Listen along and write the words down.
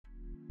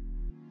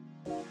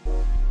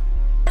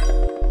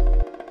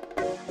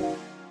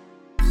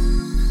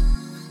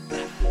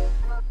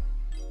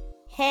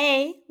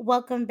Hey,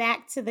 welcome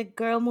back to the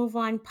Girl Move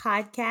On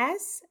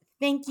podcast.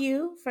 Thank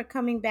you for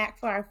coming back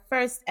for our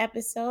first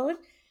episode.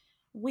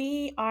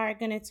 We are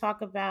going to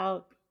talk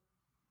about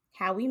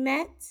how we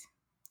met,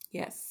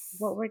 Yes.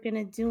 what we're going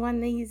to do on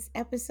these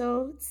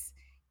episodes,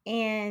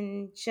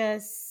 and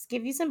just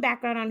give you some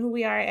background on who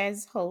we are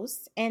as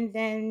hosts. And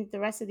then the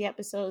rest of the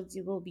episodes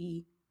you will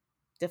be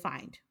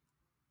defined.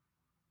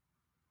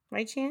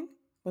 Right, Shan?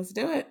 Let's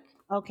do it.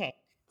 Okay.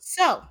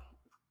 So,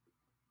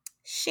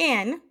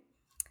 Shan,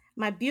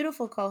 my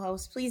beautiful co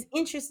host, please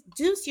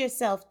introduce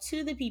yourself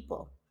to the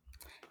people.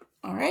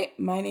 All right.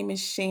 My name is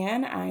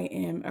Shan. I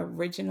am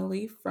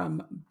originally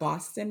from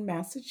Boston,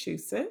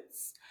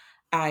 Massachusetts.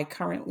 I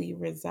currently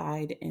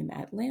reside in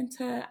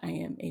Atlanta. I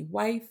am a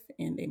wife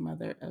and a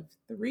mother of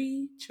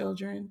three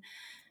children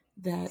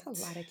That's that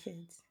a lot of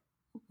kids.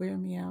 wear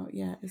me out.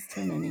 Yeah, it's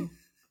too many.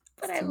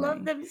 But It's I too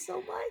love many. them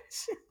so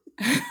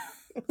much.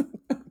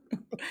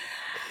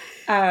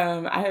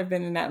 I have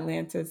been in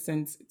Atlanta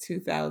since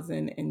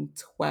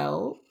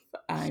 2012.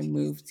 I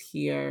moved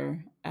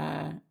here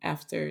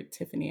after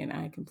Tiffany and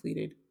I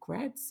completed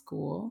grad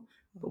school,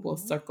 but we'll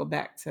Mhm. circle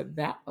back to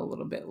that a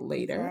little bit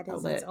later. That I'll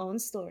is its let own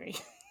story.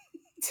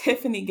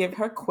 Tiffany give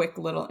her quick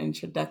little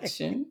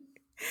introduction.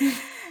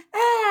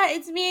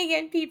 It's me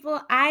again,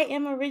 people. I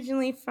am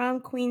originally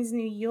from Queens,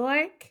 New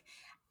York.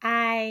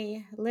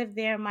 I lived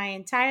there my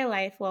entire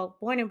life. Well,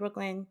 born in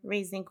Brooklyn,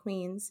 raised in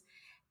Queens.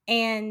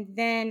 And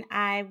then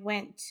I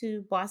went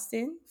to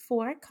Boston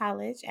for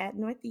college at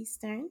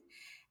Northeastern.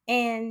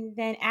 And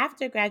then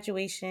after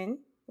graduation,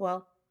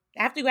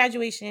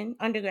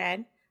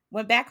 undergrad,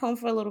 went back home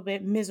for a little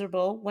bit,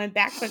 miserable, went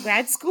back for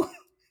grad school.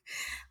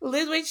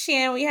 Lived with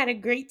Shan. We had a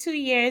great 2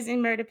 years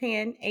in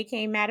Murderpan,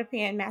 aka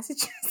Mattapan,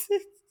 Massachusetts.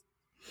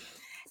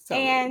 So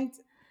rude. And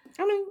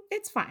I mean,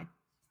 it's fine.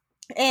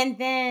 And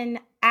then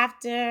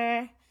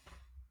after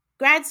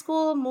grad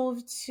school,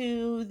 moved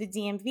to the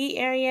DMV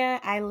area.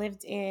 I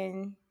lived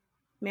in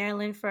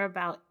Maryland for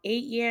about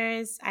 8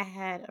 years. I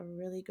had a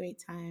really great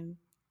time.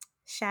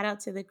 Shout out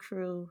to the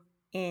crew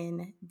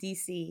in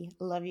DC.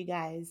 Love you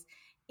guys.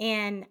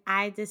 And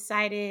I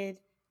decided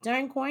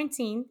during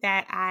quarantine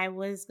that I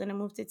was going to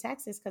move to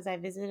Texas because I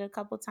visited a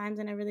couple times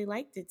and I really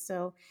liked it.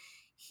 So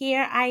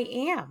here I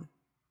am,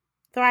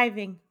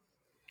 thriving,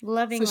 So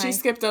loving she life.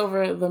 skipped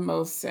over the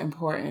most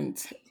important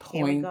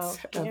Here we point go.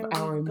 of Here we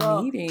our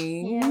go. Here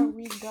meeting.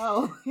 we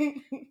go.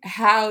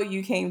 How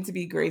you came to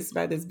be graced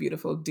by this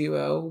beautiful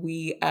duo.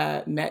 We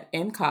met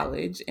in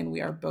college, and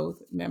we are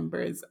both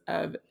members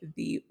of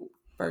the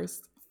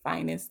first,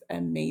 finest,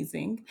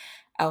 amazing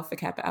Alpha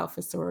Kappa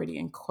Alpha Sorority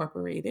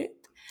Incorporated.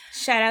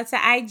 Shout out to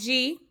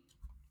IG.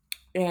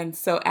 And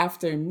so,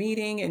 after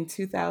meeting in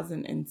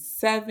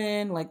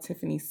 2007, like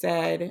Tiffany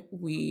said,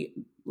 we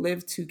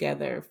lived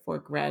together for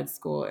grad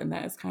school, and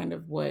that is kind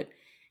of what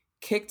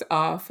kicked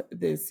off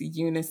this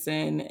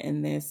unison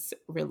and this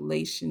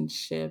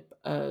relationship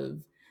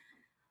of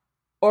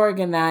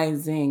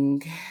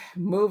organizing,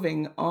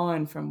 moving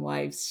on from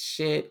life's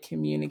shit,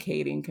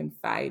 communicating,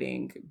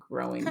 confiding,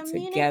 growing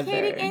Communicating together.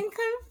 and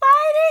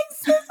confiding.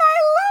 Sis, I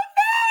love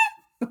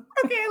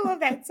that. Okay, I love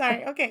that.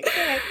 Sorry. Okay, go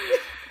ahead.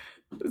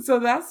 So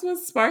that's what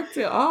sparked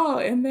it all.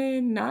 And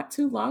then not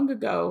too long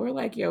ago, we're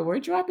like, yo, we're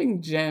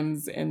dropping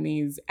gems in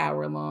these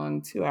hour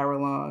long, 2 hour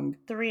long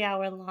 3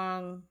 hour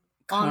long,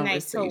 all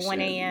night till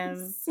 1 a.m.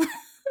 conversations.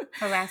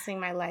 harassing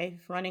my life,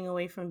 running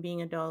away from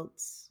being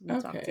adults. We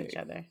talk to each Okay.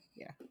 other.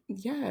 Yeah.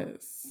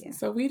 Yes. Yeah.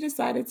 So we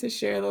decided to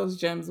share those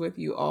gems with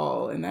you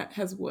all. And that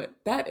is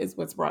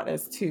what's brought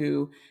us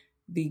to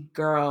the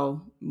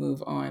Girl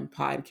Move On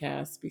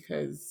podcast,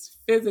 because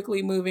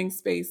physically moving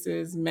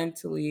spaces,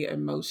 mentally,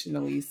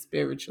 emotionally,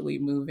 spiritually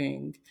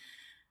moving,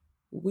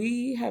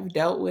 we have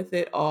dealt with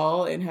it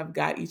all and have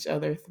got each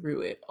other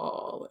through it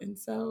all. And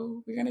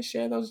so we're going to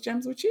share those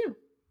gems with you.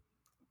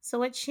 So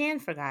what Shan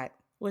forgot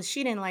was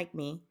she didn't like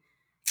me.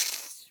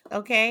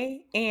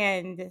 Okay.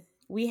 And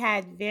we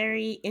had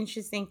very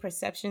interesting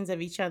perceptions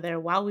of each other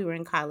while we were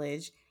in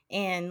college.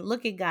 And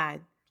look at God.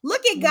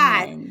 Look at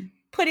God Amen.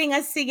 putting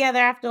us together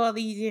after all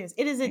these years.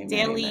 Amen.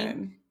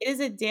 Amen. It is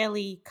a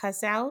daily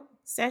cuss out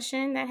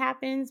session that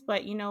happens,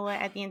 but you know what?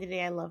 At the end of the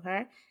day, I love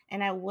her.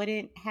 And I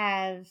wouldn't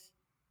have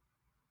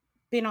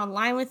been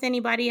online with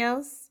anybody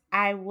else.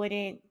 I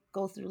wouldn't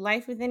go through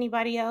life with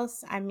anybody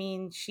else. I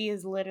mean, she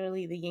is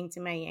literally the yin to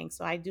my yang.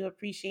 So I do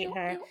appreciate Ew,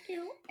 her ew,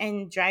 ew.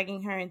 and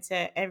dragging her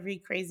into every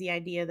crazy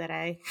idea that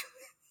I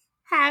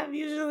have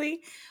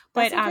usually.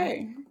 But That's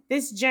okay.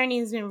 this journey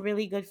has been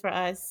really good for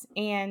us.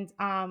 And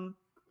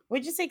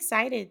we're just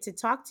excited to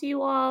talk to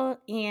you all,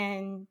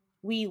 and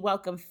we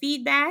welcome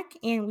feedback,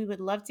 and we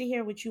would love to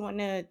hear what you want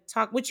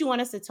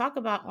us to talk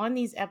about on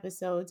these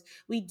episodes.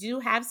 We do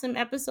have some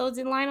episodes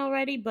in line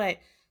already, but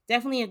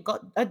definitely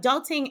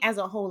adulting as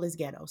a whole is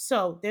ghetto.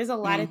 So there's a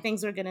lot of Mm.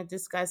 things we're going to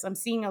discuss. I'm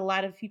seeing a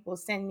lot of people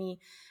send me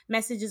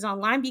messages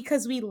online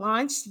because we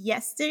launched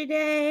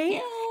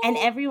yesterday and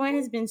Ew. everyone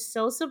has been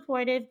so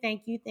supportive.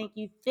 Thank you, thank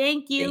you,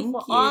 thank you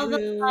for Thank all the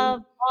you.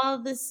 love, all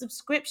the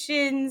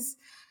subscriptions,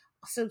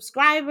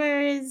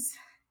 subscribers.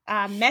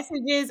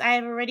 Messages. I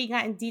have already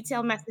gotten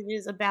detailed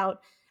messages about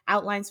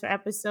outlines for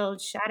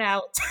episodes. Shout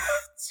out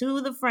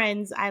to the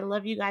friends. I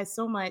love you guys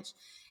so much.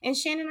 And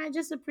Shannon, I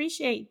just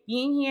appreciate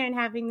being here and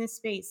having this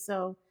space.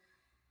 So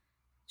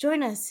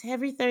join us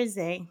every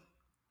Thursday.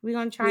 We're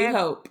gonna try. We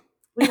hope.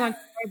 We're gonna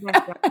try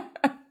our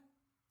best.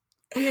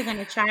 We're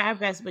gonna try our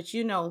best, but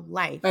you know,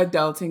 life.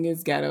 Adulting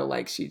is ghetto,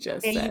 like she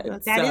just There said. you go.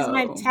 That is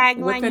my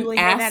tagline. With You will an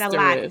hear that a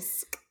lot.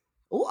 asterisk.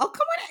 Oh,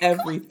 come on.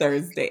 Every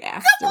Thursday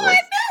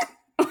asterisk.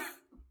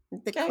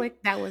 The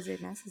click that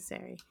wasn't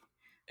necessary.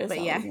 It's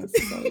But yeah.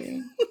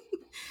 necessary.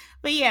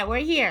 But yeah, we're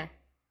here.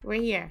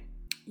 We're here.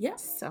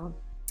 Yes. So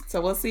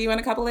we'll see you in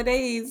a couple of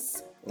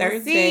days. we'll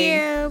Thursday. see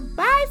you.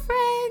 Bye,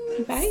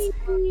 friends.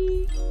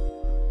 Bye.